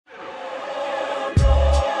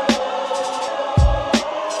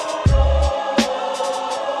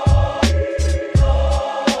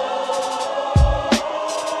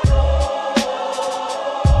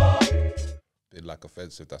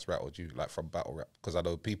if that's rattled you, like from battle rap? Because I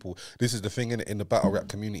know people, this is the thing in the battle rap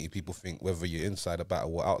community, people think whether you're inside a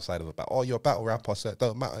battle or outside of a battle, oh, you're a battle rapper, so it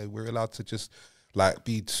don't matter, we're allowed to just like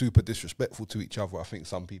be super disrespectful to each other. I think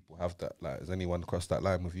some people have that. Like, has anyone crossed that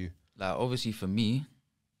line with you? Like, obviously for me,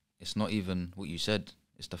 it's not even what you said,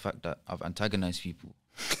 it's the fact that I've antagonized people.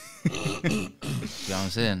 You know what I'm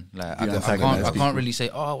saying? Like, I can't really say,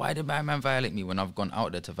 oh, why did my man violate me, when I've gone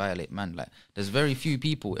out there to violate man. Like, there's very few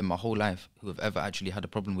people in my whole life who have ever actually had a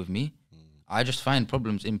problem with me. I just find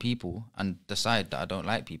problems in people and decide that I don't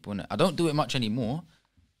like people, innit? I don't do it much anymore,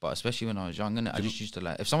 but especially when I was young, innit? I just used to,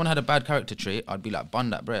 like, if someone had a bad character trait, I'd be like,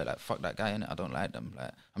 bun that bread, like, fuck that guy, innit? I don't like them.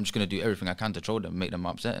 Like, I'm just gonna do everything I can to troll them, make them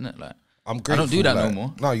upset, innit? Like, I'm grateful. I don't do that like, no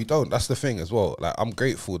more. No, you don't. That's the thing as well. Like, I'm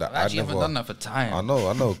grateful that I actually haven't done that for time. I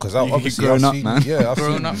know, because obviously grown I've up, seen, man. yeah, I've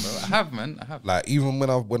Grown seen, up, bro. I have, man. I have. like, even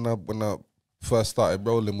when I first started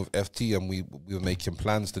rolling with FT and we were making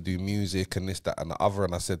plans to do music and this, that, and the other,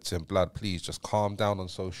 and I said to him, blood, please just calm down on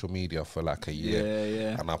social media for like a year.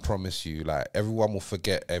 Yeah. And I promise you, like, everyone will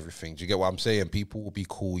forget everything. Do you get what I'm saying? People will be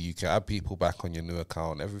cool. You can add people back on your new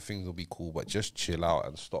account. Everything will be cool, but just chill out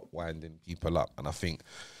and stop winding people up. And I think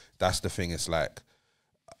that's the thing. It's like,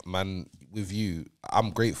 man, with you,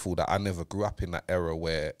 I'm grateful that I never grew up in that era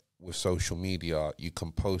where with social media, you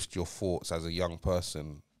can post your thoughts as a young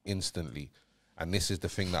person instantly. And this is the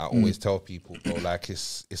thing that I always tell people, bro, like,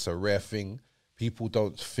 it's a rare thing. People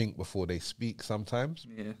don't think before they speak sometimes.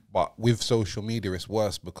 Yeah. But with social media, it's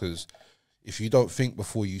worse, because if you don't think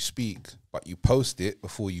before you speak, but you post it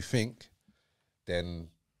before you think, then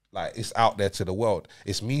like, it's out there to the world.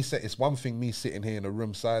 It's me. It's one thing me sitting here in a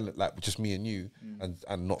room silent, like just me and you,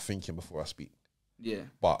 and not thinking before I speak. Yeah.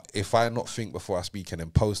 But if I not think before I speak and then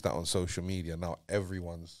post that on social media, now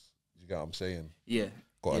everyone's, you get what I'm saying? Yeah.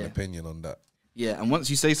 Got an opinion on that. Yeah, and once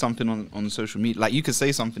you say something on social media, like, you could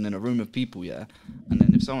say something in a room of people, yeah, and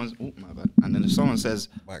then if someone's, oh my bad, and then if someone says,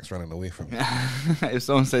 Mike's running away from me. if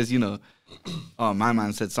someone says, you know, oh, my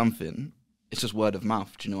man said something, it's just word of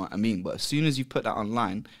mouth. Do you know what I mean? But as soon as you put that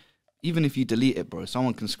online, even if you delete it, bro,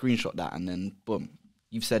 someone can screenshot that and then boom,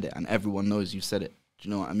 you've said it, and everyone knows you've said it. Do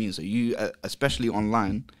you know what I mean? So you, especially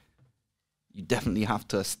online, you definitely have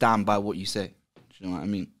to stand by what you say. Do you know what I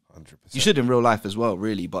mean? 100%. You should in real life as well,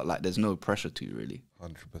 really, but like, there's no pressure to, really.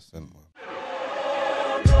 100%, man.